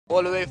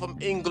all the way from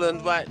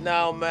England right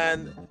now,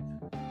 man.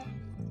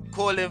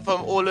 Calling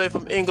from all the way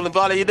from England.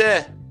 Val, are you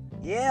there?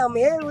 Yeah, I'm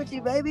here with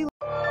you, baby.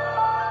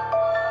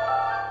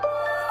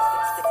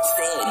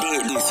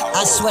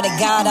 I swear to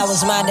God, I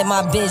was minding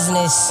my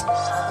business.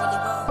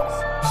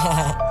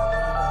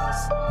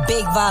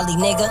 Big volley,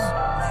 nigga.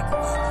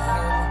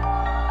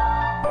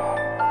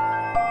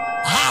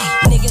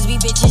 Niggas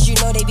be bitches, you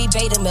know they be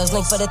beta males.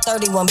 Link for the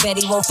 31, bet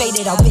he won't fade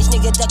it out. Bitch,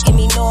 nigga ducking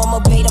me, know I'm a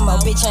beta male.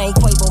 Bitch, I ain't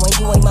Quavo when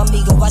you ain't my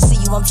amigo. I see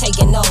you, I'm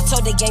taking off.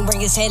 Told the game, bring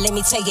his head, let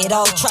me take it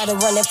off. Try to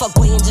run and fuck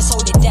with and just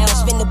hold it down.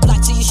 Spin the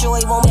block till you sure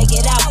he won't make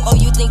it out. Oh,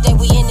 you think that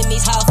we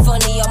enemies? How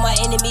funny, all my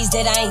enemies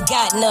that I ain't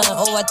got none.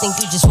 Oh, I think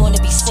you just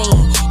wanna be seen.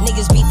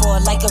 Niggas be for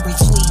a like a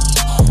retweet.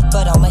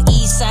 But on my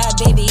east side,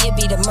 baby, it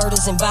be the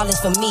murders and violence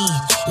for me.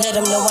 Let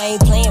them know I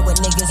ain't playing with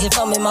niggas. If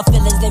I'm in my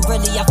feelings, then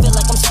really I feel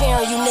like I'm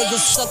sparing you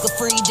niggas. Sucker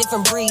free,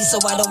 different breeds,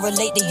 so I don't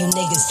relate to you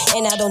niggas.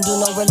 And I don't do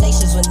no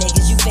relations with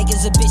niggas. You fake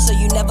as a bitch, so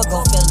you never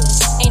gon' feel us.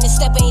 Ain't a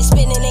step, ain't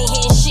spinning, ain't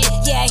hitting shit.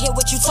 Yeah, I hear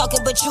what you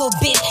talking, but you a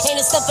bitch. Ain't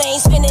a step, ain't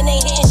spinning,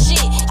 ain't hitting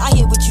shit. I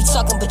hear what you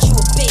talking, but you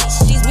a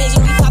bitch. These niggas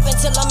be popping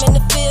till I'm in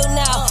the field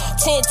now.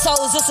 10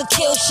 toes, it's a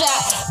kill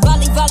shot.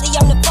 Volley,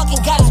 I'm the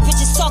fucking goddess.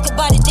 Bitches talk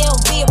about it, they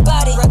don't be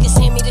about it. Ruckus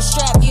hand me the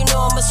strap, you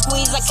know I'ma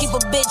squeeze. I keep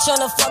a bitch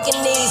on her fucking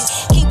knees.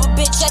 Keep a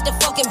bitch at the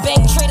fucking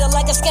bank. Treat her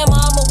like a scammer,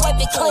 I'ma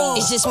wipe it clean.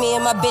 It's just me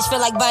and my bitch,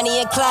 feel like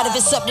Bonnie and Clyde. If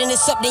it's up, then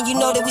it's up, then you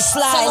know that we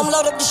slide. Tell them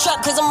load up the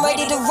truck, cause I'm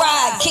ready to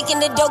ride. Kicking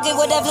the door, get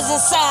whatever's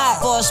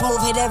inside. Boss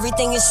move, hit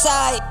everything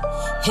inside.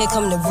 Here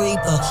come the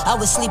Reaper. I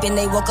was sleeping,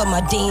 they woke up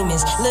my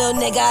demons. Little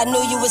nigga, I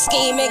knew you was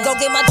scheming. Go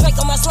get my Drake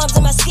on my slums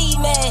and my ski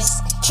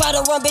mask. Try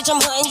to run, bitch,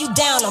 I'm hunting you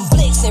down. I'm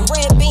blitzing.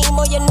 Red beam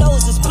on your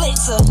nose is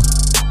blitzer.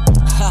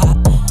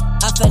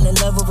 I fell in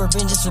love with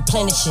revenge, it's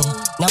replenishing.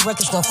 Now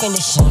records gon'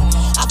 finish him.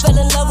 I fell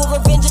in love with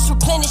revenge, it's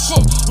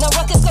replenishing. Now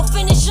records gon'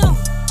 finish him.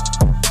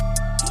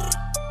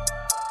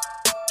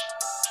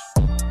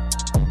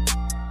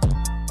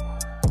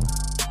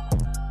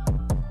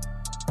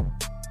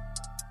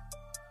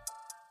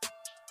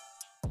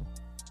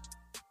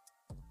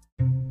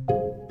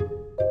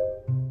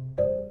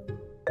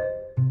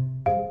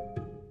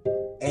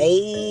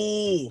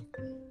 Hey.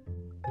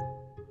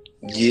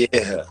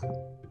 Yeah.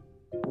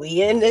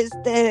 We in this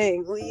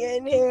thing. We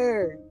in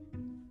here.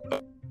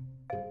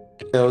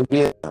 Hell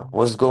yeah.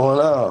 What's going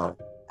on?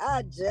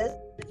 I just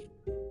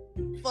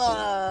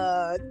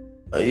fuck.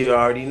 You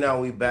already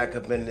know we back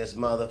up in this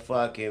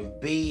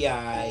motherfucking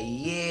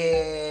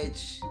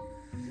bitch.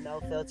 No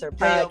filter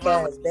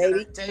podcast,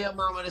 baby. Tell your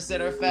mama to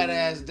sit her fat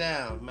ass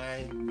down,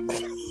 man.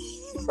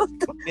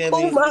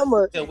 Oh,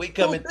 mama. We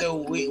coming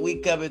through. We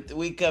coming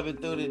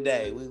through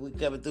today. We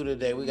coming through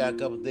today. We got a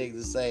couple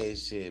things to say and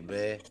shit,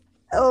 man.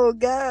 Oh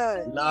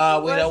God.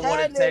 No, we don't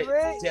want to taste.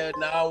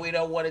 No, we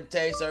don't want to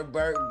taste her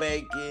burnt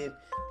bacon.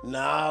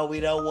 No, we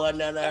don't want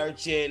none of her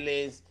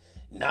chitlins.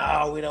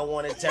 No, we don't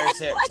want to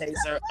taste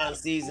her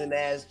unseasoned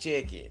ass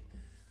chicken.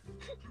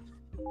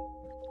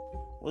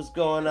 What's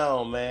going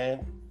on,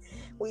 man?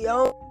 We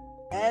on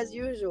as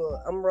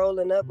usual. I'm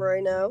rolling up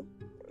right now.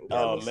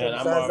 Oh man,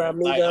 I'm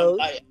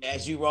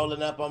as you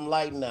rolling up, I'm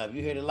lighting up.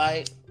 You hear the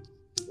light?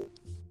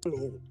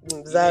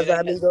 Zaza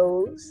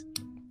Amigos.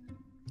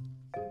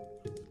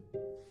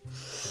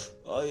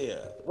 Oh yeah.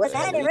 What's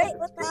happening, Rick?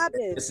 What's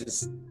happening? This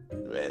is,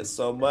 man,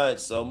 so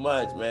much,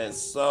 man.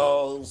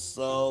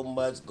 So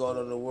much going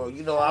on in the world.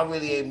 You know, I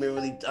really ain't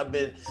been I've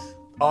been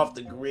off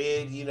the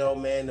grid, you know,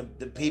 man.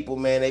 The people,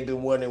 man, they've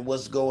been wondering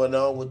what's going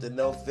on with the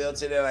no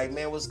filter. They're like,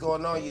 man, what's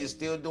going on? You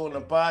still doing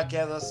the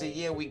podcast? I said,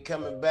 yeah, we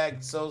coming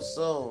back so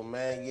soon,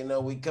 man. You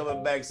know, we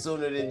coming back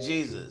sooner than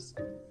Jesus.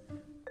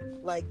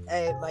 Like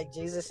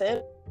Jesus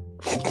said.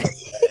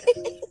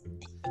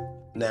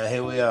 Now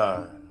here we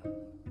are.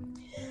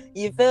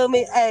 You feel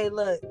me? Hey,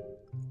 look,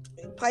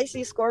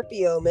 Pisces,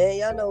 Scorpio, man.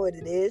 Y'all know what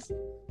it is.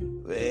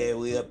 Man,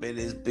 we up in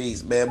this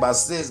piece, man. My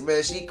sis,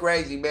 man, she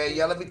crazy, man.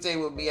 Y'all, let me tell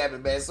you what be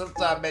happening, man.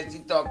 Sometimes, man, she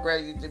talk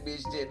crazy to me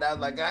and shit. And I was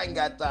like, I ain't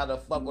got time to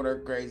fuck with her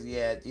crazy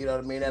ass. You know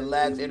what I mean? That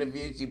last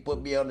interview, she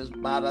put me on the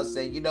spot. I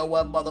said, you know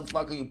what,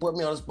 motherfucker? You put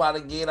me on the spot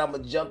again, I'm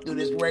going to jump through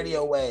this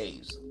radio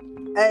waves.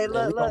 Hey,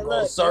 look.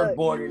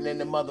 Surfboarding in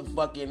the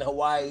motherfucking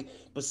Hawaii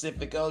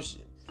Pacific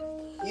Ocean.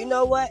 You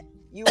know what?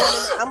 You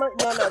want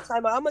to?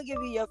 Time out. I'm gonna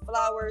give you your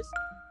flowers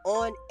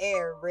on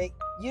air, Rick.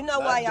 You know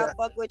why I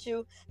fuck with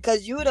you?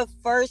 Cause you the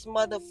first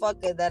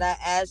motherfucker that I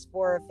asked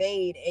for a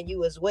fade, and you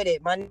was with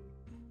it.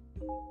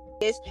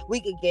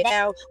 We could get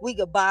down, we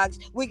could box,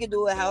 we could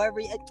do it however.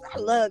 I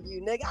love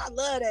you, nigga. I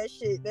love that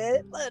shit,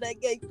 man. Love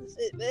that gangster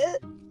shit, man.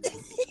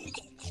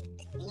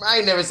 I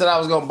ain't never said I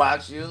was gonna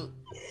box you,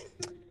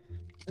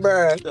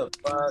 bruh.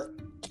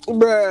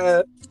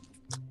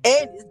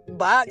 And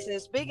boxing.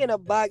 Speaking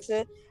of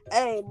boxing.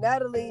 Hey,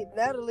 Natalie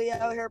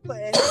out here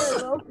putting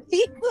hands on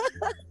people.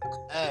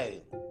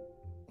 Hey,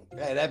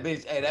 that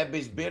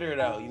bitch bitter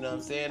though. You know what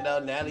I'm saying though?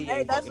 Natalie.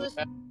 Hey, that's what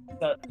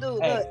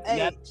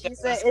she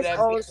said it's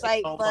on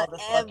site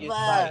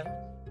forever.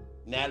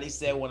 Natalie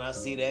said when I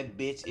see that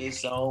bitch,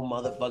 it's on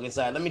motherfucking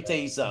site. Let me tell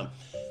you something.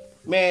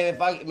 Man,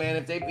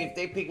 if they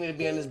pick me to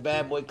be in this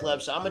bad boy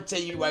club show, I'm gonna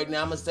tell you right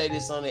now. I'm gonna say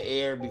this on the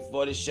air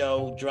before the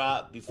show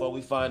drop, before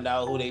we find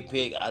out who they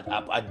pick.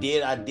 I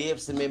did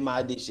submit my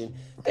audition.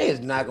 They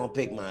is not gonna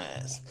pick my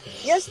ass.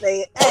 Yes,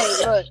 they.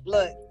 Hey,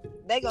 look.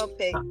 They gonna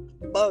pick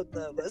both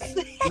of us.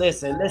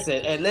 listen,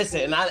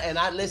 and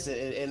I listen,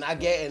 and I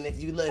get, and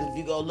if you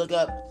go look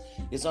up,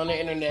 it's on the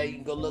internet. You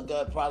can go look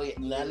up probably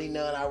Natalie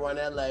Nunn. I run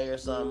LA or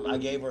something. I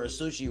gave her a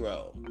sushi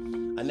roll.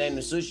 I named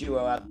the sushi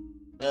roll I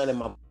done in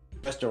my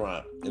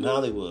restaurant in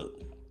Hollywood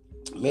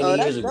many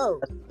years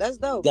ago. That's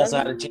dope. That's how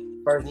I had a chance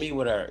to first meet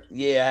with her.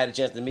 Yeah, I had a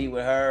chance to meet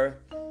with her.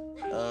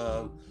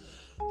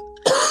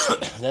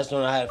 That's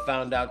when I had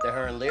found out that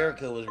her and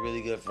Lyrica was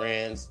really good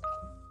friends.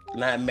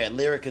 And I had met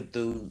Lyrica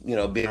through,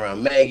 being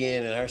around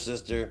Megan and her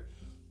sister,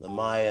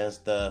 Lamaya and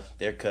stuff.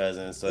 They're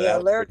cousins. So yeah,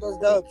 Lyrica's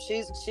dope.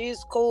 She's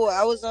cool.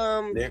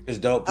 Lyrica's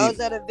dope. I was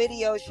at a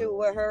video shoot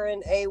with her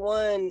and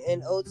A1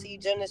 and OT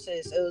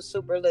Genesis. It was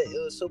super lit.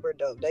 It was super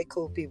dope. They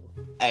cool people.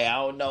 Hey, I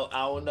don't know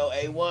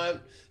A1,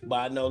 but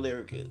I know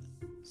Lyrica.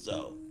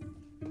 So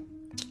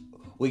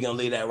we gonna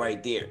leave that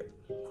right there.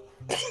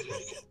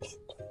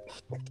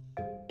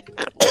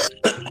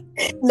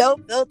 No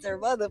filter,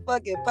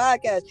 motherfucking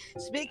podcast.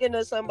 Speaking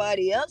of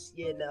somebody else,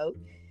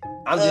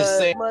 I'm just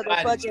saying,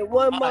 motherfucking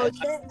one more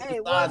chance. Hey,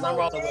 one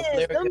more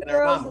chance. Them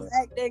girls is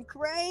acting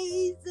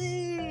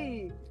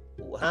crazy.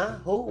 Huh?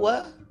 Who?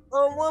 What?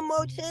 On one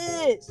more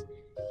chance.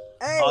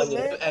 Hey,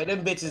 man. Hey,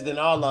 them bitches done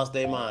all lost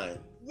their mind.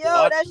 Yo,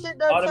 that shit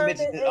done turned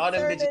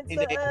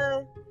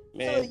into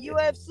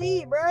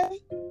UFC, bro.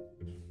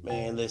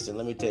 Man, listen,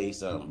 let me tell you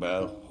something,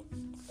 bro.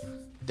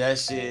 That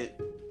shit.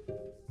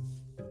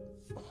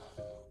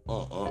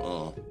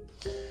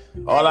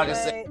 All I can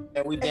say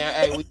is we down.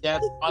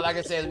 All I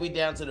can say is we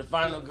down to the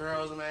final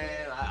girls,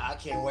 man. I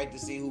can't wait to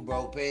see who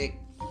bro pick.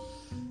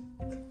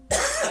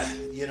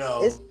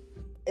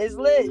 It's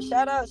lit.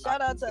 Shout out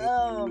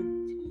to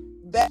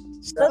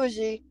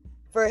BUJEE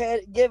for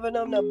giving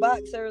them the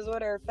boxers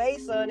with her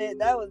face on it.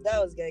 That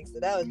was gangster.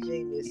 That was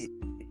genius.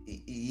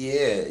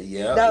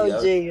 Yeah. That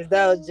was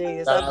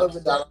genius.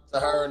 Shout out to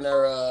her and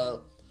her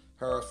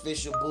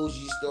official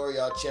BUJEE store.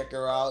 Y'all check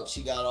her out.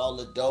 She got all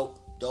the dope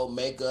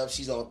makeup.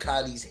 She's on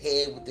Kylie's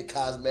head with the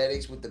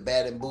cosmetics, with the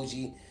Bad and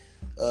BUJEE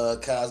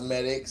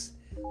cosmetics.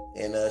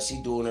 And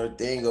she doing her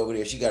thing over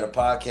there. She got a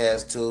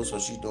podcast too, so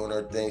she's doing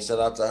her thing. Shout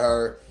out to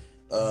her.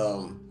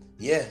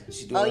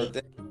 She's doing her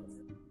thing.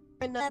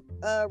 And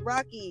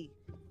Rocky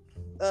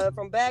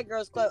from Bad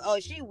Girls Club. Oh,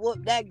 she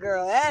whooped that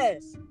girl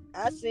ass.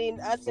 I seen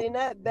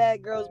that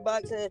Bad Girls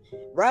boxing.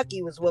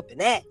 Rocky was whooping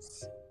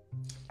ass.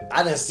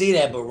 I didn't see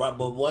that, but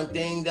one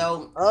thing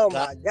though. Oh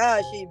my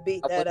God, she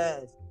beat that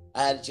ass.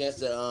 I had a chance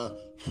to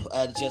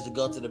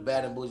go to the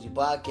Bad and BUJEE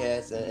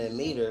podcast and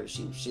meet her.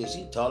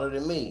 She taller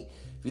than me.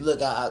 If you look,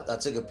 I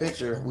took a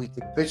picture. We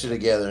took a picture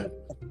together,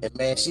 and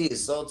man, she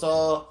is so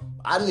tall.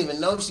 I didn't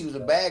even know she was a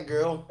bad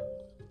girl.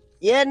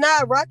 Yeah,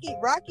 Rocky.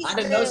 I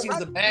didn't know she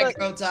was a bad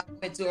girl until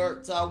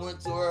I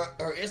went to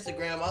her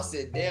Instagram. I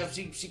said, damn,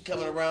 she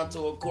coming around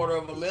to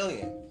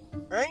 $250,000.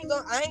 I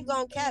ain't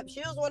gonna cap. She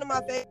was one of my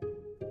favorite.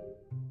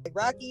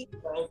 Rocky,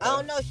 I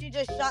don't know, she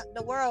just shocked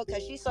the world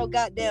because she's so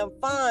goddamn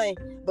fine.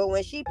 But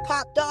when she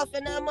popped off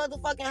in that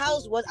motherfucking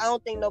house, I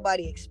don't think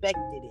nobody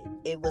expected it.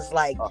 It was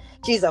like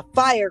she's a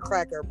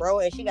firecracker, bro,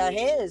 and she got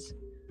hands.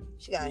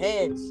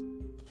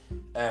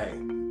 Hey,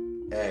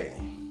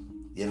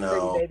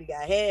 Pretty baby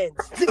got hands.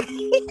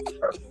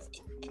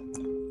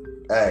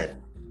 Hey,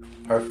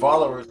 her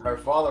followers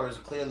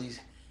clearly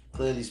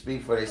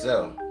speak for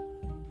themselves.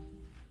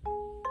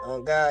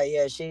 Oh God,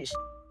 yeah, she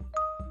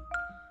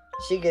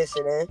gets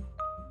it in.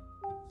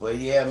 But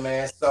yeah,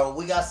 man. So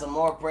we got some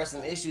more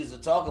pressing issues to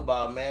talk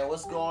about, man.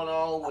 What's going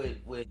on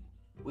with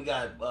we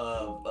got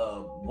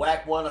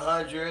Wack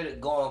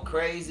 100 going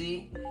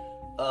crazy.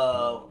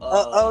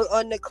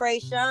 On the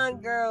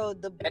Krayshawn girl,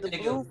 the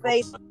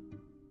Blueface.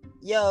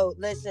 Yo,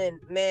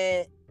 listen,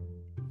 man.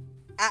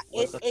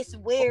 It's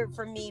weird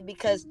for me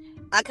because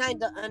I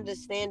kind of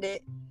understand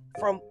it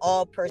from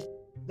all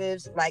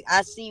perspectives. Like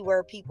I see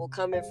where people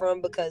coming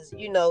from because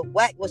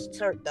Wack was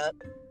turned up.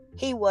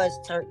 He was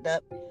turned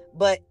up,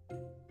 but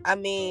I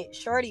mean,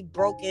 Shorty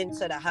broke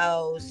into the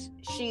house.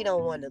 She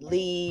don't want to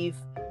leave.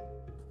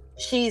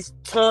 She's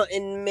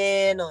taunting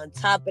men on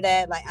top of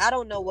that. Like, I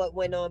don't know what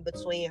went on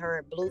between her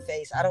and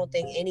Blueface. I don't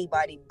think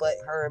anybody but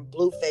her and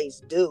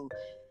Blueface do.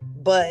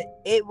 But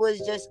it was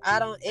just,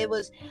 it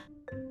was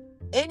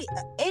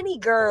any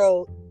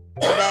girl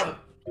that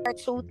her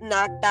tooth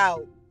knocked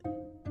out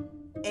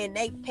and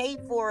they pay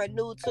for a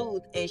new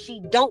tooth and she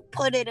don't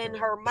put it in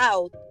her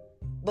mouth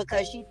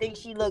because she thinks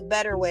she look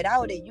better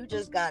without it. You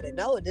just gotta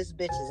know this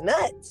bitch is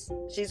nuts.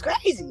 She's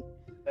crazy.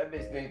 That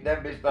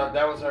bitch thought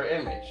that was her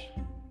image.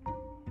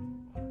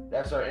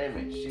 That's her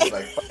image. She's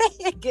like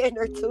getting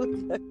her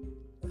tooth.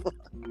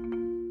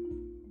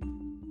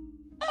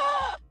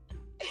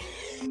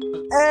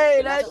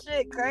 Hey, that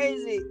shit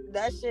crazy.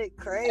 Hey,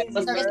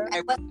 what's her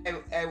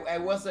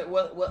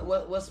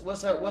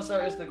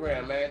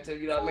Instagram, man?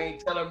 You know what I mean?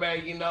 Tell her, man,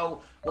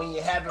 when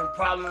you're having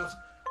problems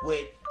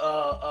with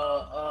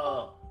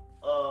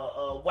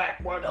Wack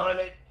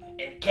 100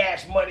 and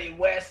Cash Money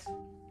West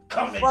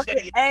coming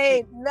to you.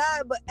 Hey,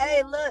 nah, but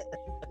hey, look,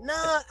 nah,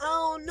 I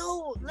don't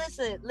know.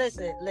 Listen.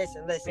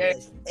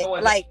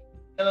 Like,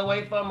 Get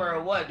away from her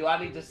or what? Do I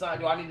need to sign?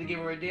 Do I need to give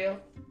her a deal?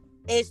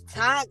 it's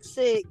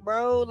toxic,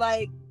 bro.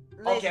 Like,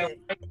 listen. Okay,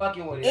 I'm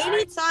fucking with it.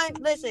 Anytime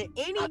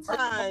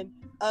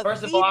a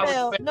First of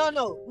female, all,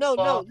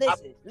 no,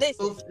 listen.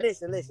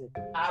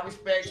 I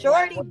respect.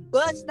 Shorty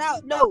bust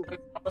out. No,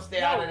 I'm gonna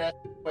stay out of that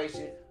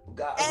situation.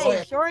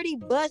 Hey, Shorty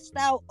bust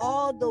out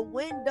all the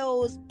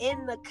windows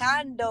in the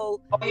condo.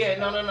 Oh yeah,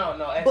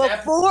 no.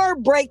 Before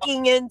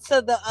breaking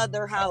into the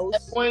other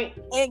house point,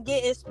 and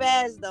getting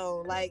spazzed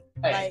on, like,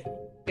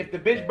 if the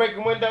bitch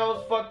breaking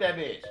windows, fuck that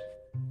bitch.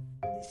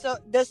 So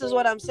this is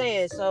what I'm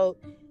saying. So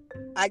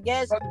I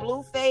guess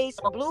Blueface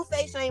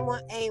ain't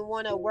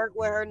want to work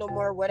with her no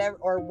more, whatever.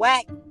 Or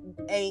Wack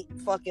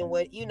ain't fucking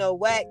with.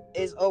 Wack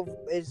is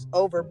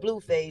over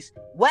Blueface.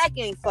 Wack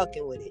ain't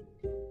fucking with it.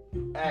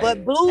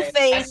 But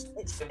Blueface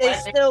is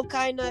still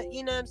kind of,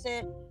 you know what I'm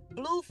saying?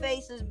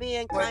 Blueface is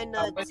being kind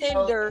of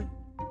tender.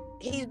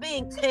 He's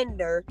being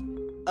tender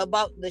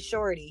about the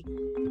shorty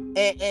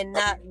and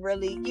not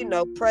really,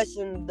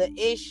 pressing the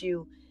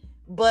issue.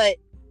 But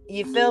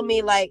you feel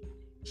me? Like,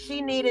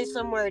 she needed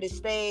somewhere to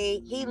stay.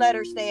 He let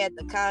her stay at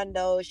the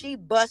condo. She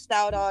bust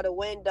out all the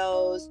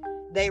windows.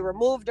 They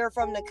removed her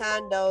from the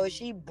condo.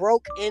 She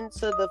broke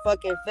into the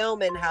fucking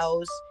filming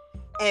house.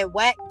 And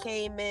Wack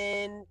came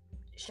in.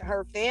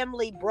 Her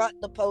family brought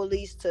the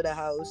police to the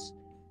house.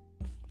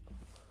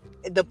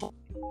 The police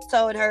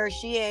told her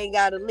she ain't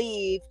gotta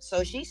leave,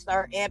 so she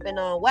start amping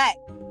on Wack.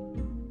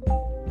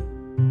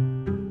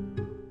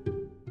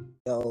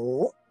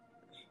 Yo.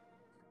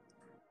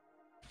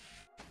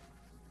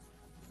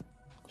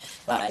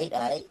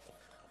 Alright.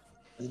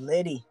 We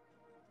litty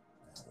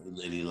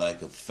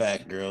like a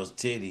fat girl's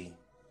titty.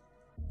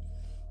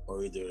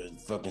 Or either a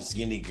fucking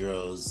skinny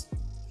girl's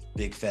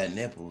big fat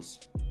nipples.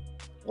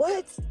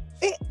 What?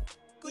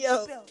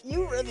 Yo,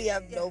 you really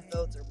have no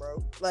filter,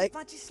 bro. Like,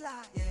 I'm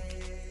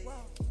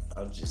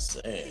just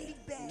saying.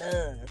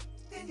 Nah.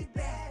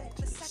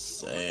 Just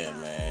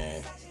saying,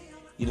 man.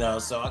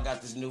 So I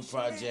got this new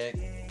project.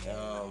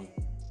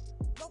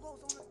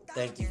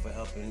 Thank you for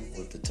helping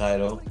with the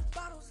title.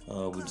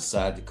 We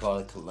decided to call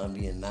it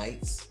Colombian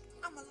Nights.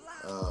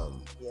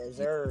 Yes,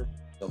 sir.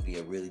 It's gonna be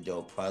a really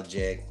dope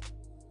project.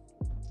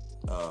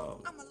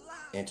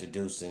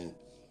 Introducing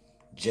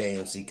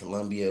JMC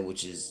Columbia,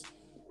 which is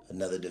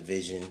another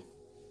division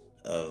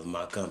of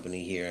my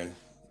company here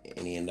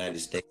in the United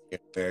States of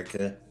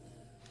America.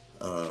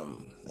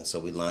 And so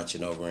we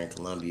launching over in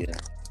Colombia,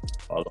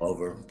 all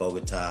over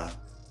Bogota,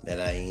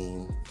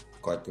 Medellin,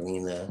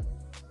 Cartagena,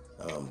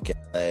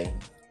 Cali.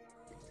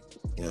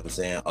 You know what I'm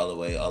saying? All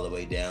the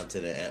way down to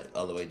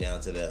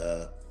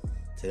the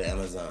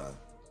Amazon.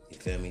 You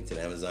feel me? To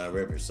the Amazon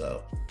River.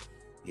 So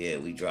yeah,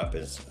 we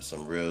dropping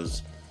some real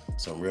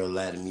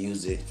Latin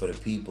music for the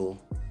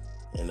people.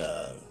 And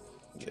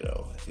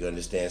if you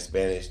understand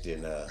Spanish,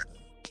 then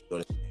go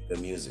to the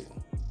music.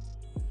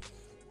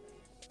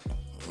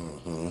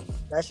 Mm-hmm.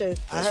 That shit,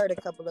 I heard a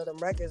couple of them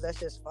records. That's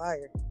just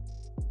fire.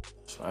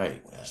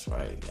 That's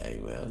right. Hey,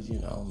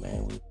 well,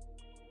 man,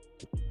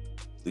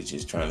 we're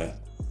just trying to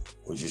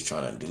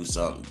do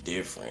something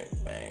different,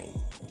 man.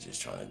 We're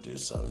just trying to do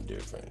something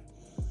different.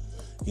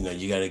 You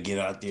got to get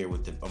out there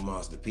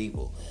amongst the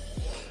people.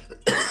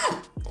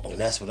 And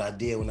that's what I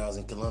did when I was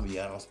in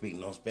Colombia. I don't speak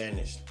no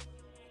Spanish,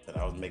 but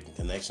I was making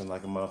connections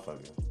like a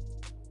motherfucker.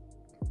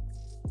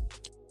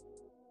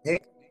 Hey,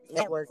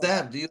 what's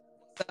up? What's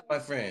up, my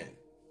friend?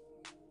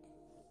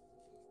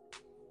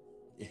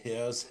 You know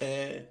what I'm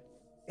saying?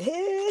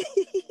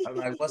 I'm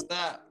like, what's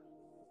up?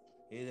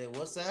 He said,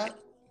 what's up?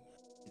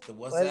 Get the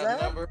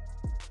WhatsApp number.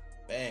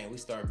 Bang, we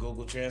start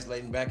Google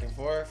translating back and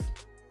forth.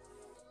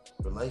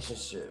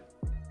 Relationship.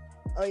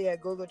 Oh yeah,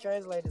 Google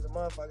Translate is a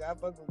motherfucker. I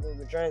fuck with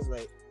Google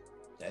Translate.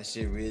 That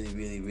shit really,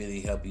 really, really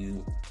help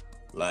you,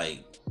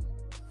 like,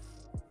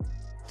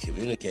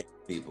 communicate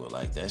with people.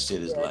 Like, that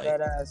shit is like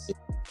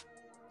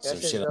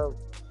some shit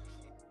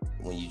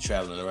when you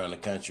traveling around the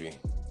country.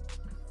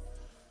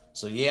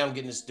 So yeah, I'm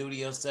getting the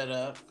studio set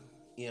up.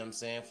 You know what I'm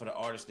saying? For the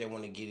artists that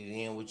want to get it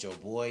in with your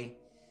boy,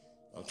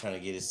 I'm trying to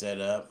get it set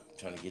up. I'm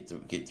trying to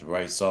get the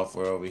right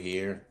software over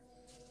here.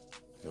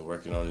 Been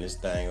working on this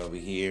thing over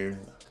here.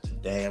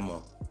 Today I'm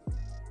gonna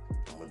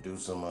do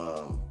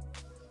some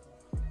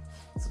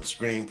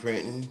screen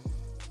printing.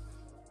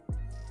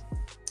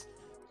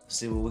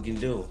 See what we can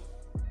do.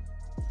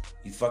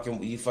 You fucking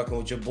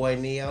with your boy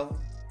Neo?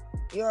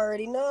 You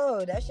already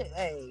know that shit.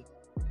 Hey,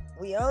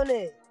 we own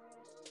it.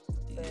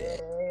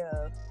 Yeah.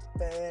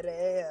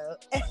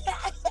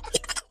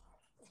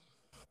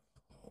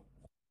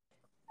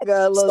 I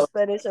got a little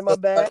Spanish in my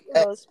bag.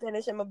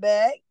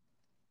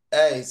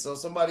 Hey, so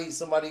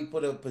somebody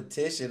put a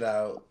petition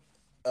out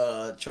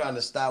trying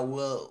to stop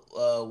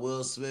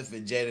Will Smith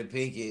and Jada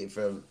Pinkett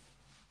from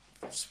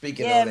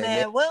speaking on that. Yeah,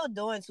 man, Will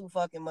doing too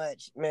fucking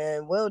much,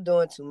 man. Will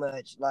doing too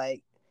much.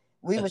 Like,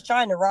 We was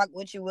trying to rock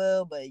with you,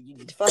 Will, but you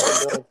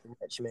fucking doing too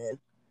much, man.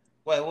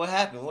 Wait, what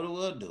happened? What did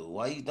Will do?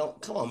 Why you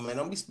don't? Come on, man.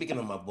 Don't be speaking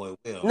on my boy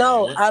Will.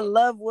 No, Man. I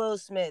love Will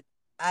Smith.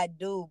 I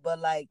do, but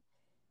like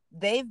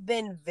they've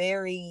been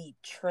very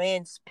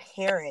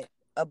transparent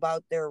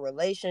about their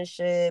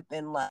relationship,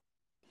 and like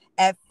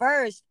at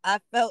first I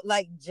felt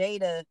like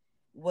Jada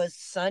was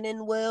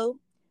sunning Will,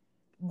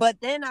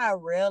 but then I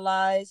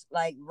realized,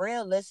 like,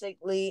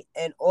 realistically,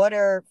 in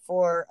order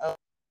for a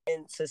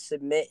man to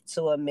submit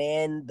to a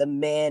man, the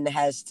man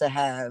has to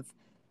have,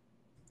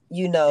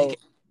 you know,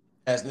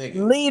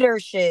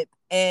 leadership.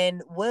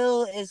 And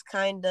Will is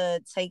kind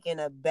of taking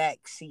a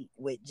back seat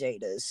with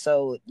Jada.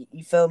 So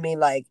you feel me?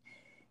 Like,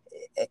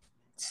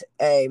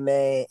 hey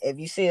man, if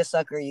you see a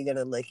sucker, you're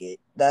gonna lick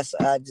it. That's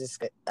I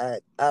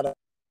don't.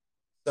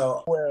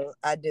 So Well,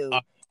 I do.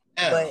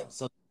 But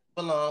so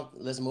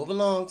let's move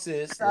along,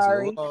 sis.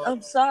 Sorry. Let's move along.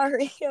 I'm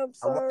sorry. I'm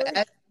sorry.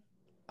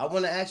 I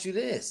want to ask you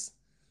this.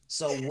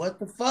 So what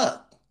the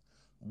fuck?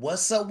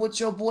 What's up with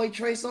your boy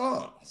Trey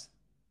Songz?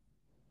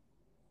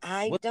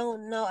 I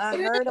don't know. I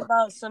heard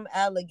about some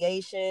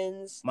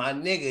allegations. My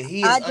nigga,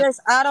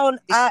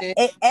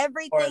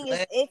 everything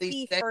is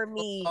iffy for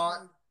me.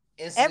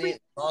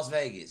 Incident Las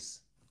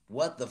Vegas.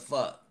 What the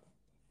fuck?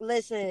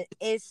 Listen.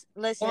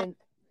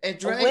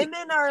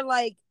 Women are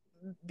like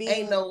being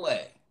ain't no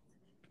way.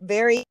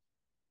 Very.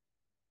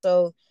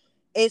 So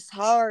it's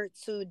hard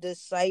to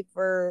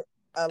decipher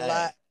a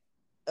lot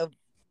of.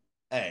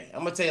 Hey,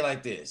 I'm gonna tell you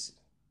like this.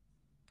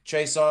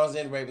 Trey Songz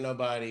didn't rape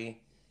nobody.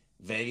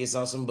 Vegas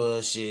on some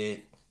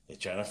bullshit. They're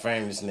trying to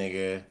frame this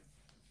nigga.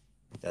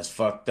 That's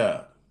fucked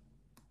up.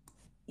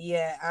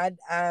 Yeah,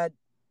 I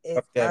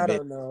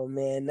don't know,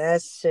 man.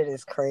 That shit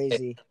is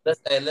crazy.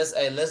 Let's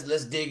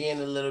dig in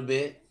a little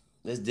bit.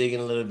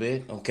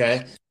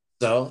 Okay.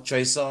 So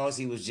Trey Songz,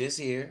 he was just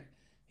here.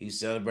 He was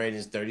celebrating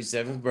his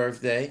 37th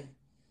birthday.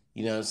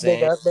 You know what I'm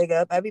saying? Big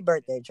up. Happy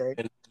birthday, Trey.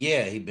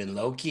 Yeah, he been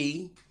low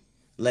key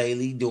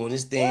lately doing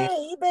his thing.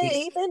 Yeah,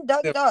 he been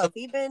ducked off.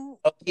 He been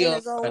in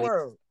his own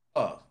world.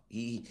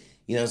 You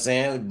know what I'm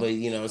saying? But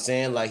you know what I'm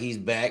saying? Like he's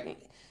back,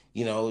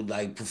 you know,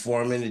 like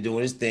performing and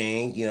doing his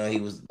thing. You know, he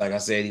was, like I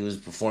said, he was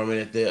performing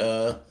at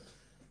the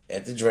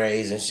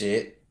Dre's and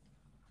shit.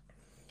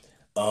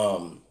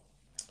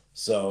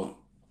 So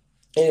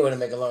anyway, to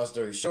make a long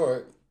story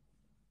short,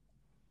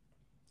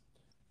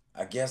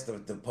 I guess the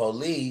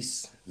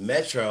police,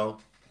 Metro,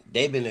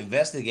 they've been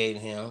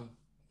investigating him,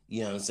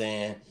 you know what I'm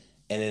saying?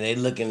 And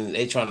then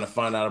they trying to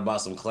find out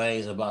about some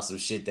claims about some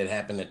shit that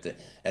happened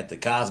at the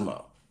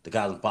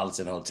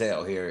Cosmopolitan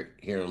Hotel here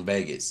in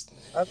Vegas.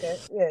 Okay,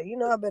 yeah, you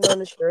know I've been on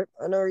the strip.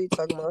 I know what you're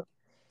talking about.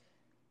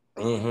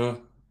 Mm-hmm.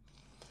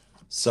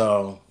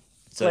 So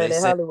they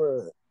said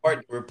Hollywood.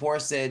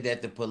 Report said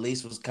that the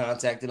police was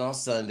contacted on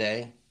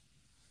Sunday.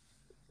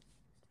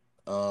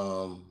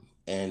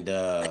 And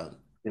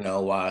you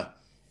know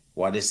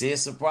why this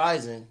is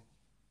surprising.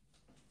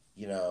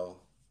 You know,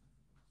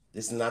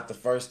 this is not the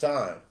first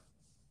time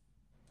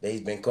that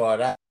he's been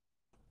called out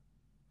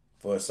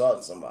for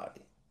assaulting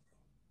somebody.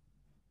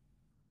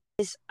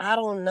 I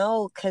don't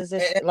know, because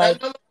it's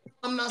like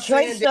I'm not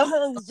Trey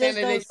Songz just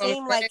don't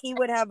seem like he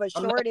would have a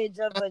shortage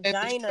of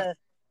vagina.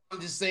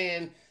 I'm just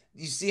saying,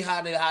 you see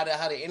how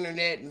the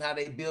internet and how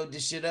they build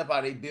this shit up,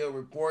 how they build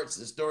reports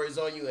and stories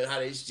on you, and how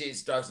this shit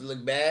starts to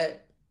look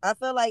bad. I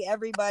feel like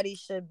everybody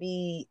should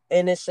be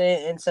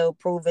innocent until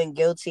proven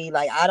guilty.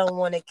 Like, I don't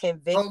want to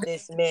convict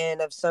this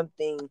man of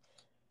something.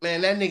 Man,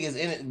 that nigga's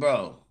in it,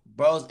 bro.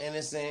 Bro's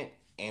innocent,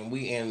 and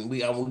we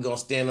gonna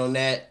stand on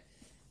that.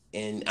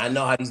 And I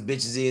know how these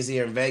bitches is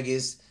here in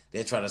Vegas.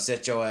 They're trying to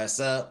set your ass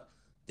up.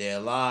 They'll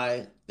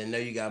lie. They know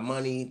you got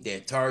money.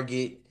 They'll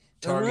target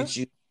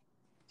you.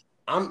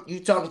 You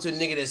talking to a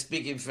nigga that's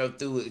speaking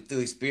through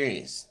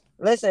experience.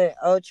 Listen,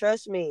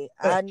 trust me,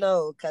 I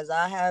know, because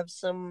I have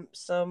some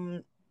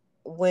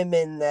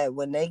women that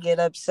when they get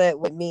upset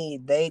with me,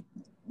 they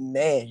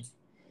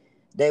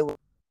will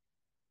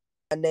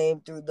my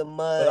name through the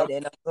mud,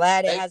 and I'm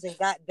glad it hasn't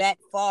got that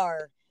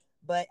far.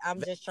 But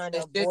I'm just trying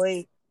to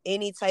avoid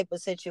any type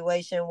of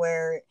situation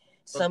where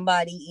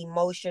somebody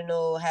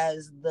emotional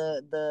has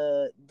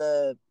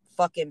the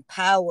fucking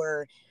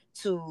power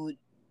to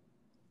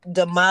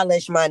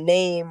demolish my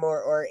name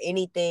or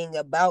anything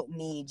about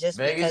me just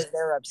because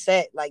they're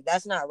upset. Like,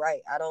 that's not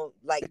right. I don't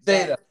like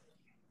that.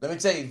 Let me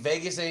tell you,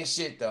 Vegas ain't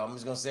shit though. I'm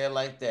just gonna say it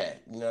like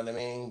that. You know what I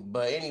mean?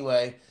 But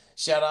anyway,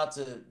 shout out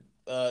to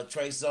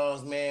Trey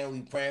Songz, man.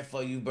 We praying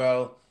for you,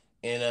 bro.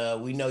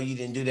 And we know you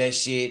didn't do that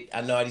shit.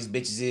 I know how these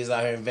bitches is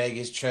out here in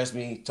Vegas. Trust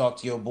me, talk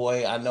to your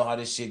boy. I know how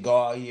this shit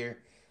go out here.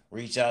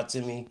 Reach out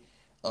to me.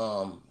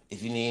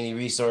 If you need any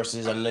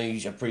resources, I'm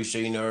pretty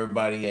sure you know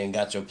everybody and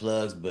got your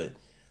plugs, but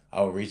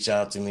I will reach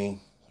out to me.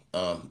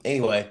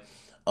 Anyway,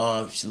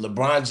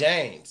 LeBron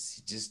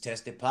James just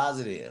tested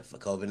positive for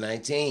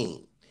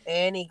COVID-19.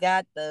 And he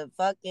got the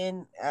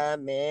fucking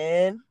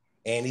man.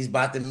 And he's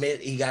about to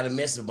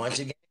miss a bunch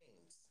of games.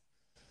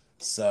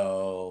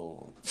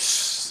 So,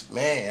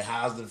 man,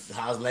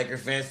 how's Laker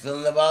fans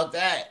feeling about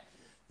that?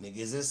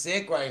 Niggas are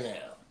sick right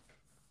now.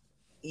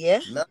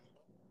 Yeah.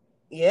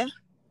 Yeah.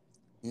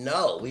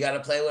 No, we got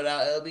to play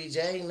without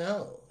LBJ.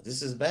 No,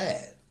 this is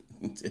bad.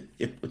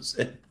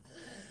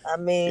 I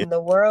mean,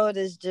 the world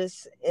is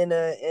just in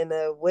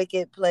a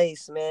wicked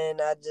place, man.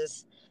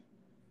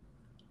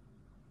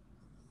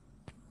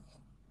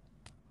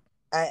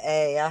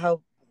 I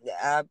hope,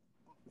 I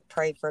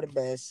pray for the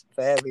best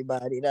for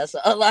everybody. That's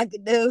all I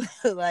can do.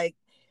 Like,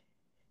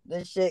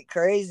 this shit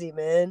crazy,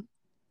 man.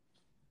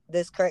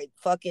 This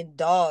fucking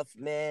Dolph,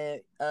 man.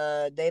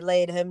 They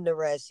laid him to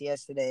rest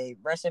yesterday.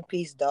 Rest in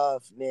peace,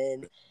 Dolph,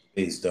 man.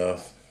 Peace,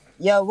 stuff.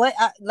 Yo,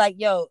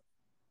 yo,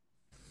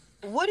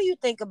 what do you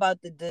think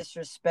about the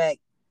disrespect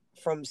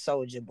from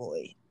Soulja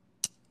Boy?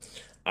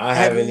 I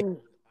Have haven't.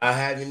 you? I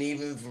haven't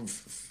even.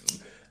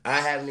 I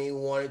haven't even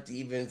wanted to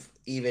even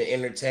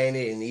entertain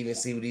it and even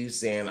see what he was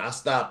saying. I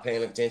stopped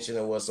paying attention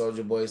to what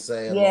Soldier Boy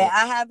say Yeah,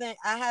 along.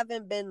 I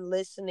haven't been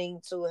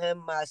listening to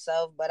him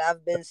myself, but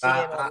I've been seeing a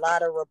I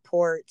lot of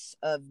reports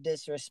of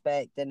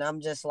disrespect, and I'm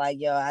just like,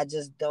 yo, I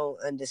just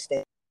don't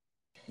understand.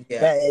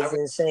 yeah. That is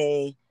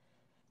insane.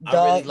 I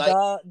really like.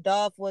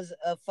 Dolph was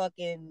a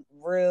fucking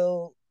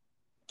real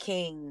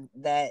king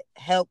that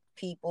helped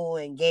people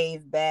and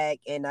gave back,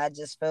 and I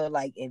just feel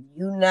like if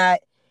you not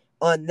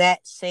on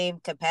that same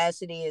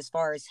capacity as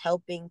far as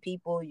helping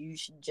people, you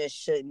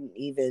shouldn't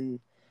even.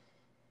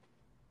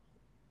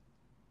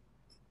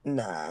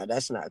 Nah,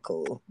 that's not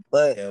cool.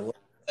 But Yeah, well,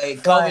 hey,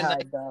 fly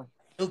high, though.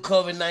 new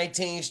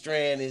COVID-19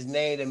 strand is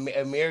named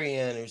a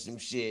Marion or some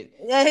shit.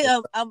 Yeah,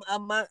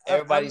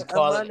 Everybody's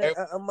calling.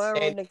 I'm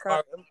Everybody's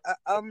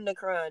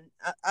Omicron.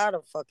 I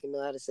don't fucking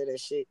know how to say that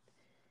shit.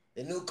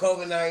 the new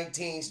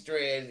COVID-19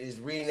 strand is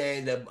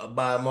renamed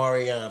by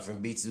Marion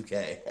from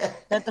B2K.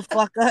 Shut the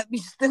fuck up, you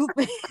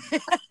stupid.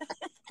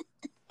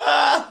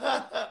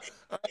 I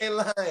ain't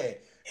lying.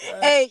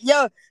 Hey,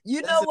 yo,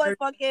 you know what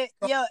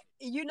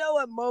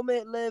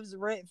moment lives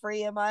rent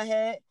free in my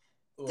head?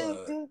 Do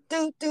What? do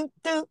do do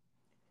do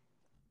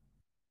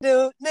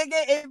do.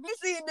 Nigga, if you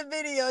see in the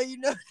video, you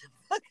know.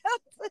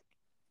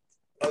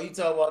 Oh, you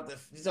talking about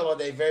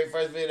that very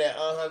first video,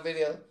 that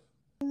video?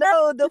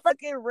 No, the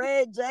fucking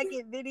red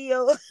jacket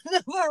video on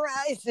the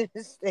Verizon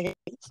stage.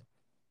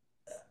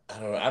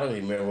 I don't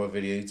even remember what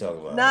video you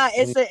talking about. Nah,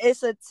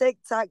 it's a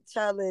TikTok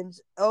challenge.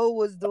 O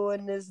was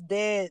doing this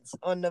dance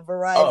on the Oh,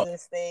 Verizon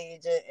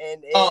stage,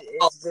 and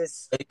it's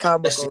just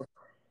comical.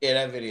 yeah,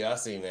 that video I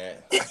seen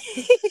that.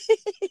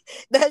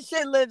 That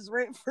shit lives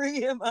rent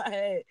free in my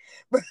head.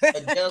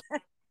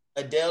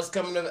 Adele's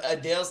coming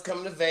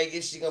to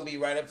Vegas. She's gonna be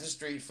right up the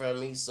street from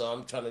me, so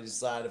I'm trying to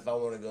decide if I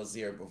want to go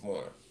see her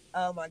perform.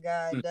 Oh my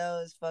god, that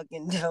was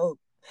fucking dope.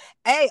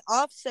 Hey,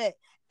 Offset.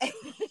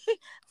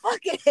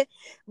 Fucking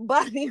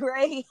Bobby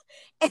Ray.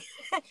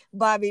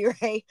 Bobby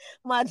Ray,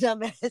 my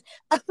dumb ass.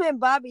 I'm in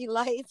Bobby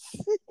Lights.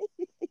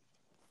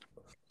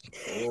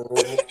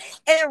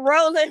 And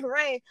Rolling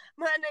Rain.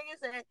 My nigga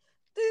said,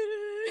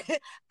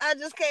 I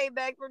just came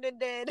back from the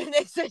dead, and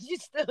they said you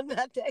still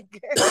not that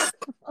girl.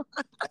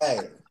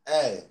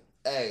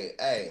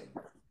 Hey.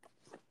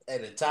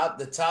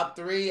 The top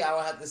three I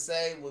would have to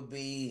say would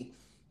be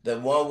the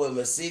one with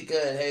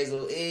Masika and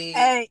Hazel E.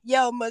 Hey,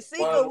 yo,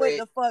 Masika went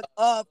the fuck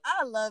off.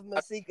 I love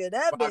Masika.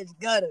 That bitch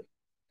got it.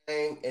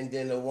 And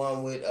then the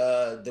one with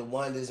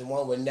there's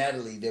one with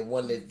Natalie, the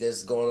one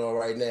that's going on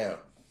right now.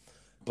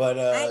 But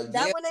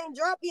that one ain't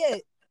dropped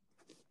yet.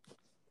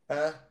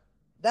 Huh?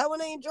 That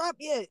one ain't dropped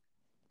yet.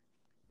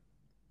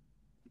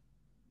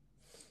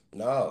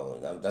 No,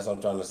 that's what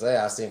I'm trying to say.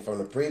 I seen from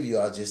the preview.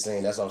 I was just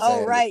saying that's what I'm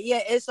saying. Oh right,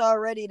 yeah, it's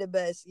already the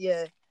best.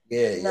 Yeah.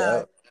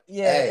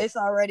 Yeah, it's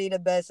already the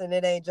best, and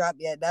it ain't dropped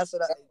yet. That's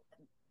what I.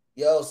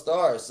 Yo,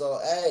 Star. So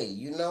hey,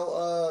 you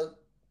know,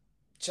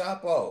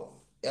 Chapo,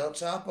 El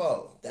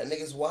Chapo, that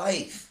nigga's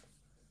wife.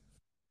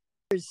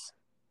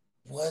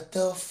 What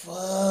the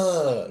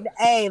fuck?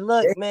 Hey,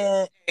 look,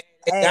 man.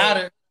 Got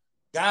her.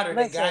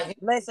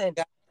 Listen.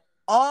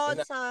 All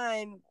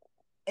time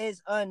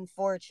is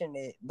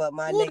unfortunate, but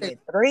my nigga,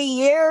 3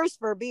 years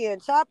for being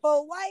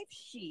Chapo wife,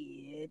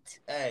 shit.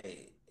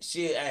 Hey,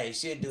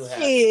 she'll do half.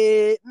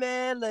 Shit,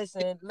 man.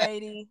 Listen,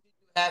 lady.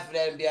 Half of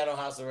that and be out on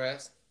house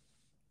arrest.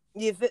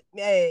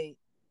 Hey,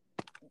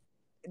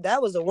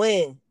 that was a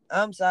win.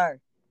 I'm sorry.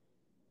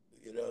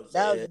 You know what I'm that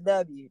saying? was a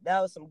W.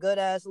 That was some good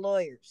ass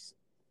lawyers.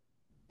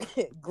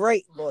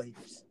 Great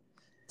lawyers.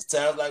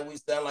 Sound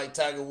like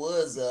Tiger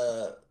Woods.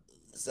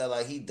 Sound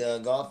like he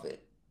done golfing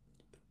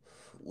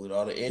with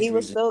all the injuries. He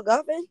was still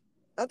golfing?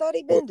 I thought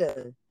he been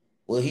done.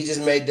 Well, he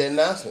just made the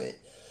announcement.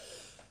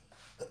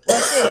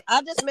 Well, shit,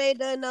 I just made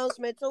the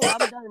announcement too.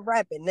 I'm done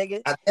rapping,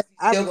 nigga.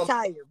 I'm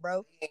retired,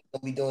 bro. He ain't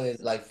gonna be doing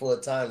it like full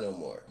time no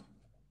more.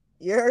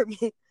 You heard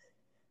me?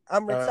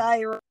 I'm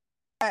retired,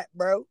 rap,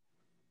 bro.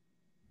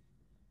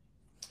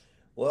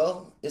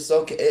 Well, it's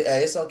okay.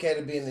 It's okay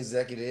to be an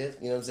executive.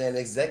 You know what I'm saying? The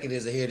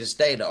executives are here to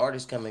stay. The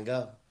artists come and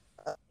go.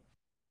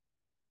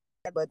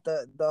 But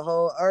the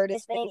whole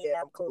artist thing,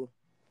 yeah, I'm cool.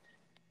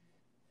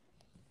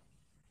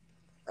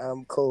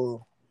 I'm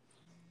cool.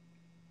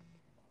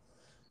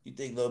 You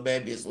think Lil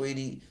Baby and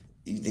Sweetie?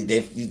 You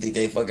think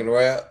they fucking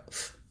around?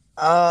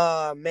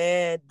 Oh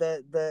man,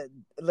 the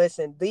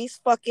listen, these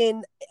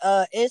fucking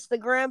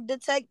Instagram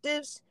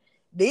detectives,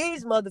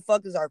 these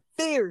motherfuckers are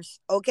fierce,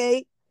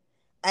 okay?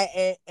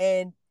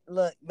 And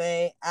look,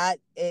 man,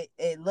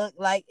 it looked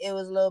like it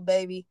was little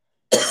baby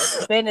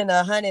spending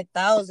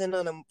 100,000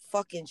 on a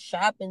fucking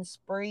shopping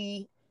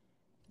spree.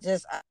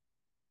 Just I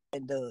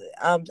can't do it.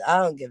 I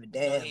don't give a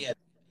damn. He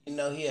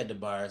had to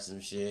borrow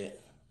some shit.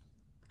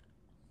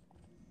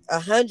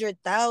 Uh-huh.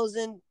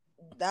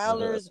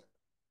 $100,000.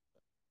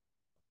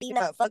 You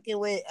not fucking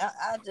with.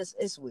 I just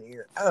it's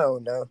weird. I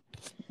don't know.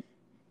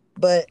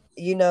 But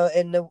in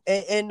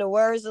the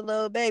words of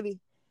little baby,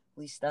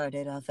 we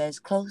started off as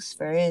close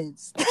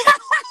friends.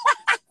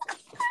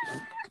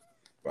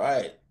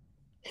 Right.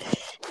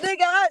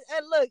 Nigga,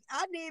 and look,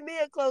 I need me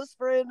a close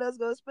friend that's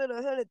gonna spend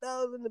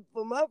 100,000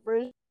 for my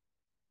friend.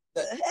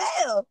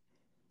 Hell,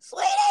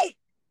 sweetie.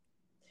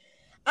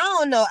 I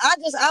don't know. I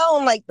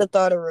don't like the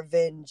thought of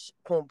revenge.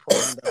 Pum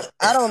pum. Though.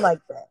 I don't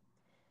like that.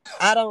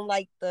 I don't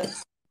like the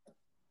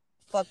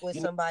fuck with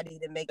somebody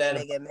to make a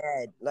nigga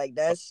mad. Like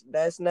that's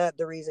not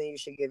the reason you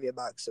should give your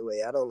box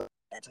away. I don't like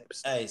that type of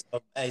stuff.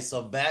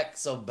 So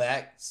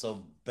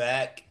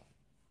back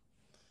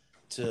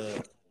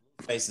to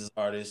Faces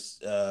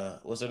artist.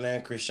 What's her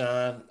name?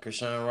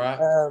 Krishan Rock.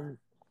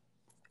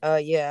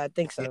 Yeah, I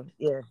think so.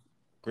 Yeah.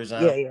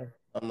 Krishan. Yeah.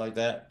 Something like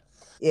that.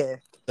 Yeah.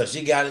 So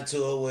she got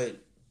into it with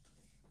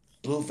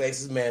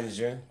Blueface's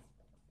manager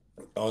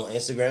on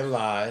Instagram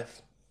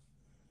Live.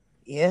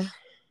 Yeah.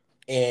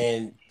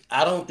 And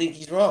I don't think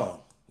he's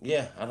wrong.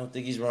 Yeah, I don't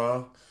think he's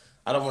wrong.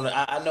 I don't want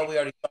to. I know we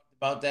already talked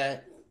about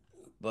that,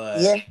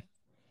 but yeah,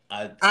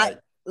 I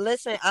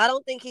listen. I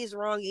don't think he's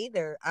wrong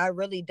either. I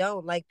really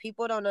don't. Like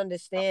people don't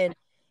understand.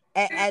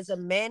 As a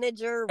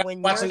manager,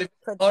 when you're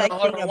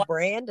protecting a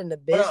brand and a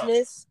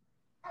business,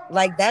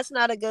 like that's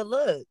not a good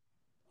look.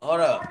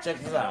 Hold up, check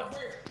this out.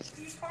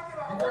 You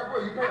work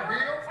for Bill? I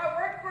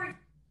work for you.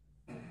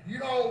 You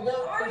don't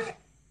work for.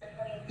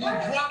 He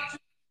dropped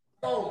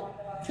you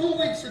 2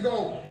 weeks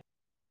ago.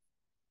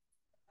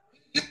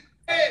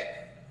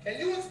 Can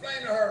you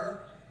explain to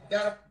her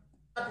that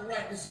I have the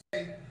right to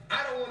say,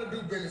 I don't want to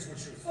do business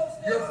with you.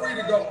 You're free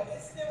to go.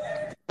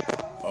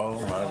 Oh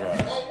my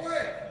God. Oh,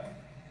 what?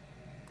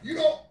 You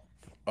don't.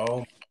 Oh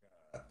my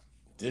God.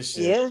 This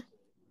shit. Yeah.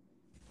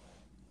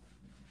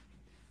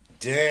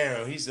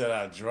 Damn, he said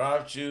I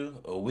dropped you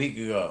a week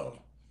ago.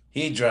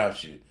 He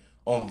dropped you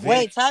on video.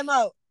 Wait, time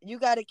out. You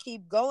got to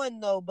keep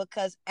going though,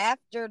 because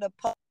after the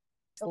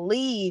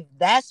leave,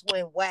 that's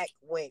when Wack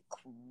went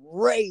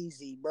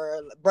crazy,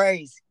 bro.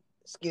 Crazy.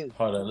 Excuse me.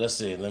 Hold on, let's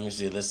see. Let me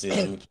see.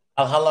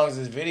 How long is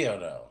this video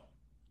though?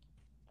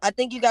 I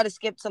think you got to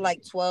skip to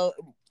like 12.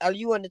 Are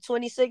you on the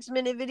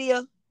 26-minute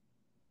video?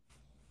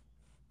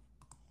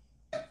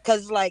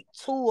 Because like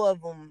two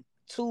of them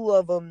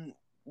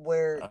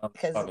were. I'm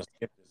fucking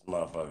skip this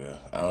motherfucker.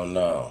 I don't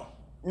know.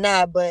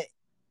 Nah, but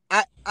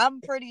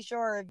I'm pretty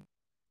sure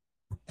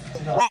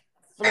Wack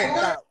flipped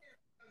out.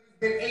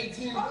 Been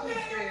 18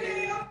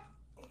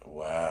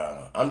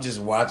 Wow, I'm just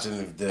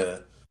watching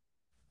the.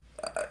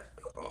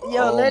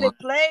 Let it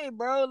play,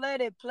 bro. Let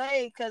it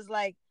play, cause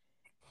like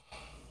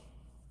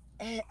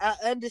I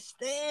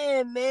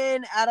understand,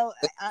 man. I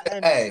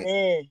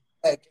understand.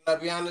 Hey, can I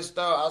be honest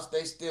though?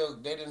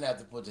 They didn't have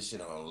to put this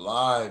shit on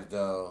live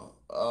though.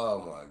 Oh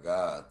my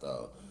God,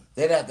 though.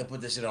 They'd have to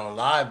put this shit on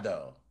live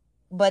though.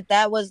 But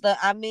that was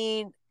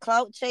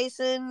clout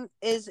chasing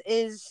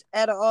is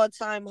at an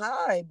all-time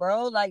high,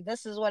 bro. Like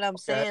this is what I'm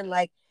saying.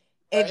 Like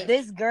if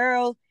this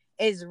girl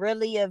is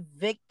really a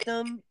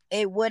victim,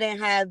 it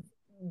wouldn't have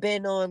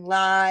been on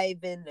live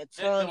and the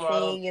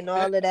taunting and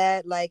all of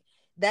that. Like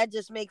that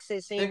just makes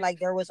it seem like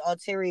there was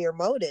ulterior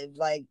motive.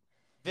 Like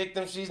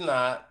victim, she's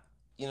not.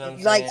 You know what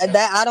I'm like saying?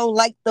 that. I don't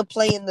like the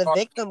playing the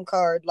victim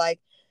card.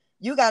 Like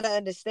you got to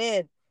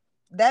understand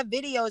that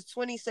video is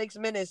 26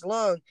 minutes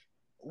long.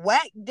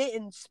 Wack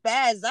didn't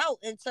spaz out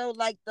until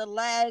like the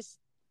last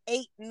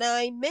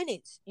 8-9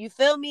 minutes. You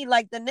feel me?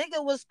 Like the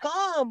nigga was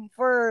calm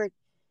for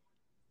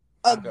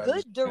a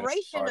good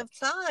duration of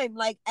time.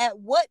 Like at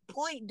what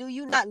point do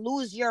you not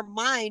lose your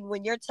mind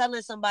when you're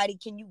telling somebody,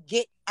 can you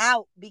get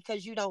out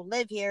because you don't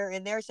live here,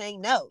 and they're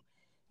saying no.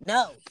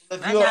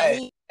 If you're not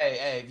leaving.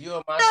 Hey,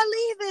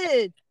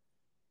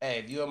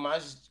 if you're my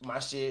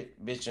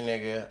shit, bitch or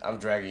nigga, I'm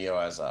dragging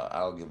your ass out. I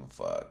don't give a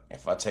fuck.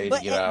 If I tell you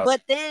to get out.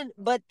 But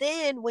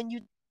then when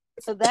you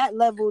to that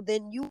level,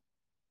 then you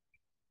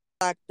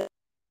for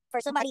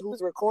somebody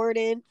who's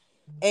recording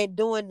and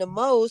doing the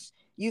most,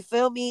 you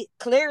feel me?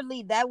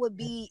 Clearly that would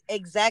be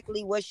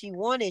exactly what she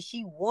wanted.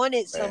 She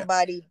wanted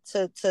somebody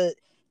to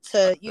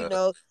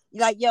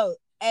like, yo,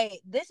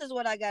 hey, this is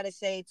what I gotta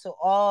say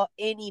to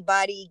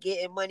anybody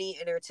getting money,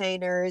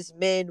 entertainers,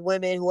 men,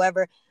 women,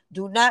 whoever.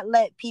 Do not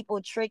let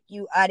people trick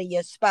you out of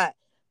your spot.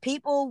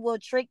 People will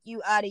trick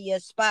you out of your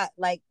spot.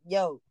 Like,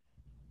 yo,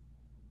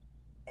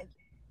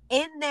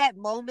 in that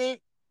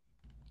moment,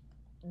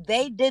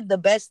 they did the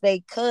best they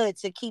could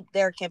to keep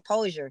their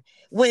composure.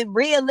 When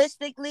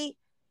realistically,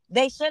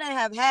 they shouldn't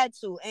have had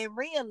to. And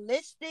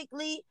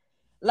realistically,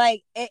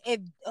 Like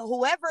if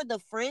whoever the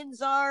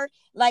friends are,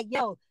 like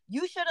yo,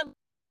 you should have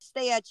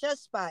stay at your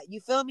spot. You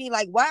feel me?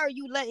 Like why are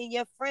you letting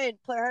your friend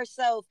put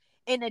herself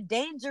in a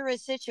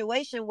dangerous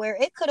situation where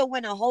it could have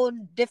went a whole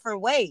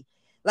different way?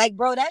 Like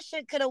bro, that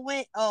shit could have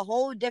went a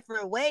whole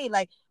different way.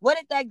 Like what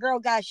if that girl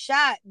got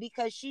shot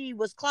because she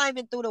was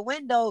climbing through the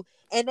window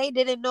and they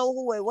didn't know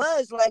who it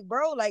was? Like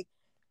bro, like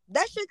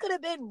that shit could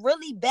have been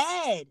really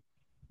bad.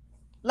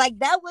 Like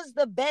that was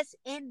the best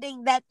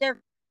ending that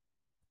they're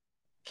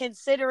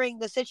considering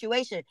the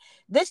situation.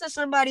 This is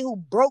somebody who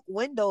broke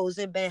windows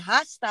and been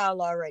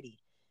hostile already.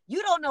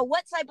 You don't know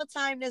what type of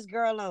time this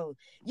girl on.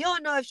 You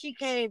don't know if she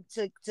came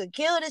to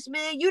kill this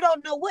man. You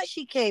don't know what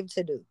she came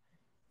to do.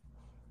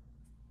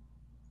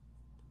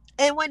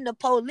 And when the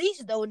police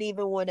don't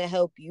even want to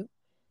help you,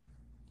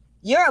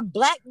 you're a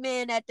black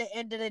man at the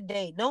end of the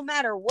day. No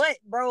matter what,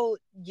 bro,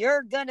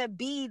 you're gonna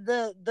be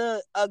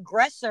the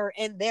aggressor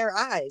in their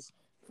eyes.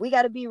 We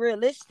gotta be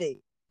realistic.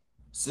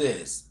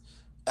 Sis,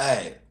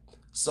 hey,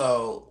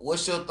 so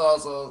what's your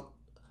thoughts on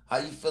how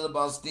you feel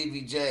about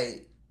Stevie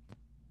J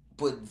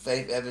putting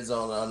Faith Evans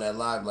on that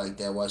live like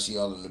that while she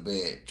all in the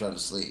bed trying to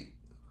sleep?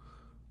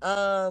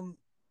 Um,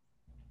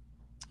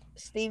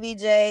 Stevie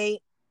J,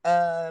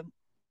 the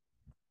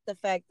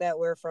fact that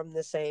we're from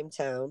the same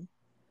town.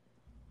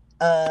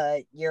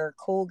 You're a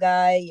cool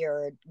guy,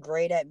 you're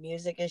great at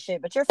music and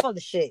shit, but you're full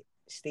of shit,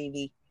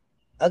 Stevie.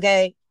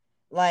 Okay?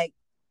 Like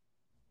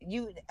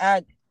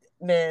I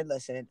man,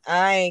 listen,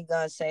 I ain't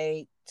gonna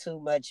say too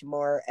much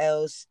more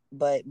else,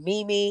 but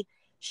Mimi,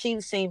 she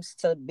seems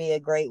to be a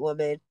great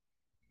woman.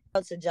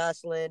 Out to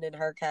Jocelyn and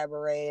her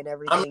cabaret and I'm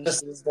everything gonna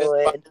say she's this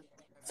doing. because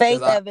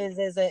Faith Evans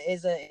is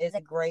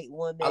a great I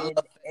woman,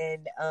 love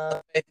and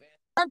Faith. at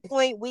some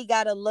point we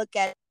gotta look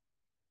at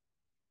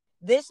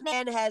this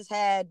man has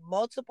had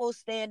multiple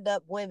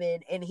stand-up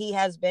women and he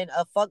has been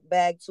a fuck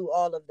bag to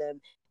all of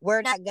them.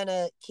 We're not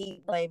gonna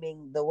keep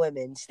blaming the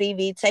women.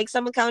 Stevie, take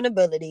some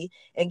accountability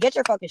and get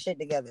your fucking shit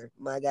together,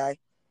 my guy.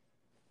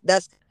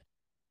 That's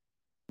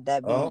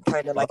that Oh, be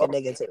kind of like a oh,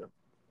 nigga too.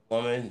 the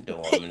woman, the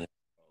woman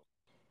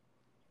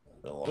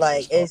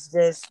Like is wrong. it's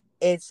just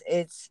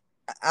it's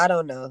I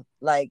don't know.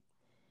 Like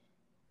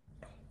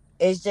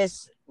it's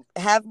just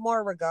have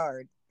more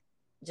regard.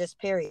 Just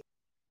period.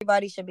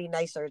 Everybody should be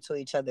nicer to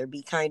each other,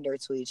 be kinder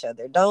to each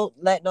other. Don't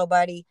let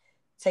nobody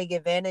take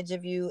advantage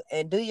of you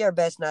and do your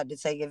best not to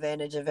take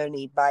advantage of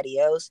anybody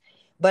else.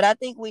 But I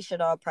think we should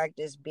all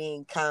practice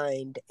being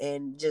kind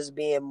and just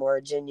being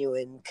more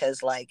genuine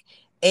because, like,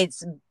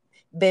 it's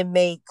been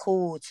made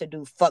cool to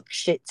do fuck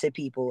shit to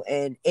people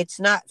and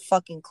it's not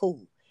fucking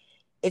cool.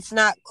 It's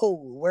not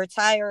cool. We're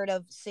tired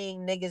of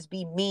seeing niggas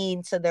be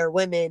mean to their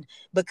women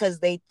because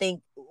they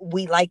think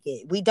we like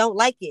it. We don't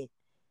like it.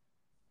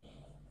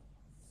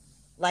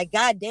 Like,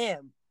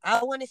 goddamn,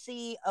 I want to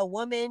see a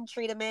woman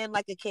treat a man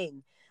like a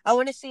king. I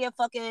want to see a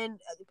fucking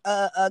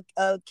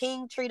a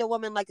king treat a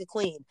woman like a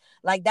queen.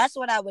 Like that's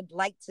what I would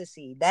like to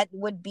see. That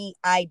would be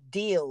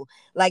ideal.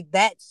 Like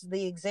that's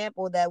the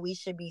example that we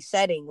should be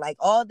setting. Like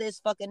all this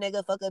fucking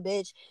nigga, fuck a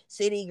bitch,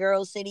 city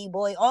girl, city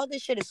boy, all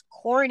this shit is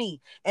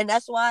corny, and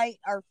that's why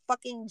our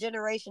fucking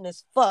generation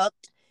is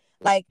fucked.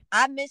 Like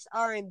I miss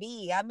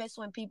R&B. I miss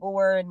when people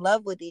were in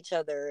love with each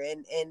other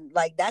and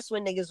like that's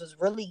when niggas was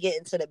really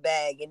getting to the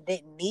bag and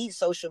didn't need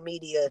social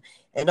media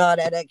and all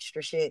that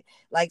extra shit.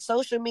 Like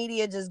social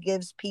media just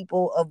gives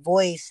people a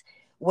voice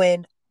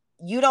when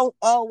you don't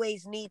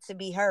always need to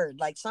be heard.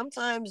 Like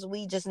sometimes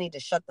we just need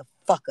to shut the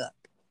fuck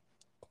up,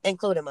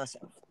 including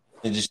myself.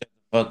 And just shut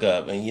the fuck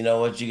up. And you know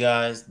what, you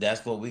guys?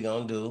 That's what we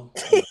gonna do.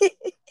 We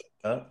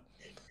gonna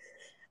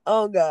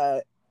Oh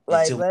God.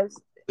 Like until let's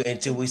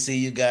until we see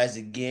you guys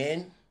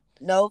again.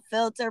 no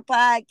filter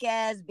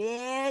podcast, You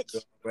bitch.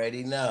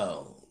 already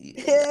know.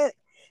 I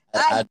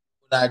I do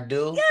what I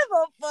do give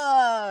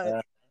a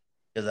fuck.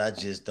 because I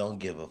just don't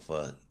give a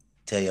fuck.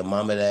 Tell your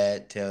mama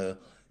that. Tell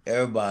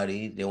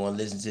everybody they want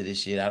to listen to this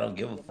shit. I don't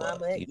give a Your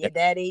fuck. mama, your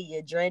daddy,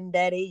 your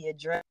granddaddy, your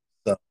dre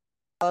So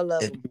all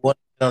of if them. you want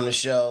to get on the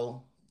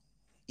show,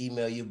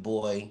 email your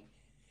boy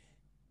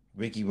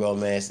Ricky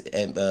Romance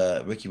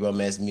at Ricky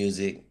Romance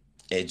Music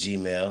at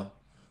Gmail,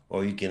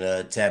 or you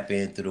can tap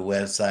in through the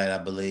website, I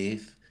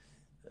believe.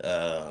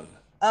 Um,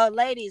 Oh,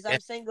 ladies, yeah. I'm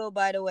single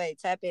by the way.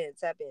 Tap in,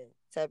 tap in,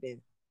 tap in.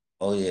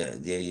 Oh yeah,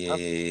 yeah, yeah, I'm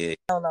yeah, yeah.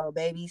 solo,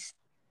 babies.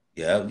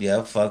 Yeah,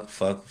 yeah. Fuck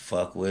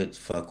with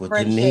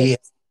the knee.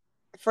 Friendships.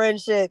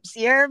 Friendships.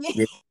 You hear me?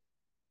 Yeah.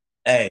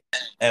 Hey,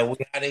 and we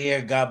out of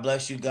here. God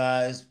bless you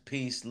guys.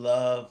 Peace,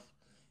 love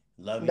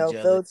each No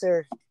other.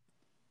 filter.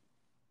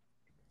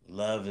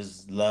 Love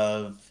is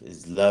love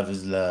is love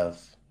is love.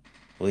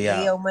 We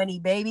Leo out. money,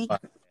 baby.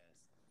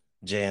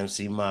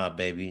 JMC Mob,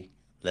 baby.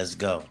 Let's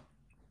go.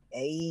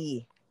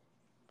 Hey.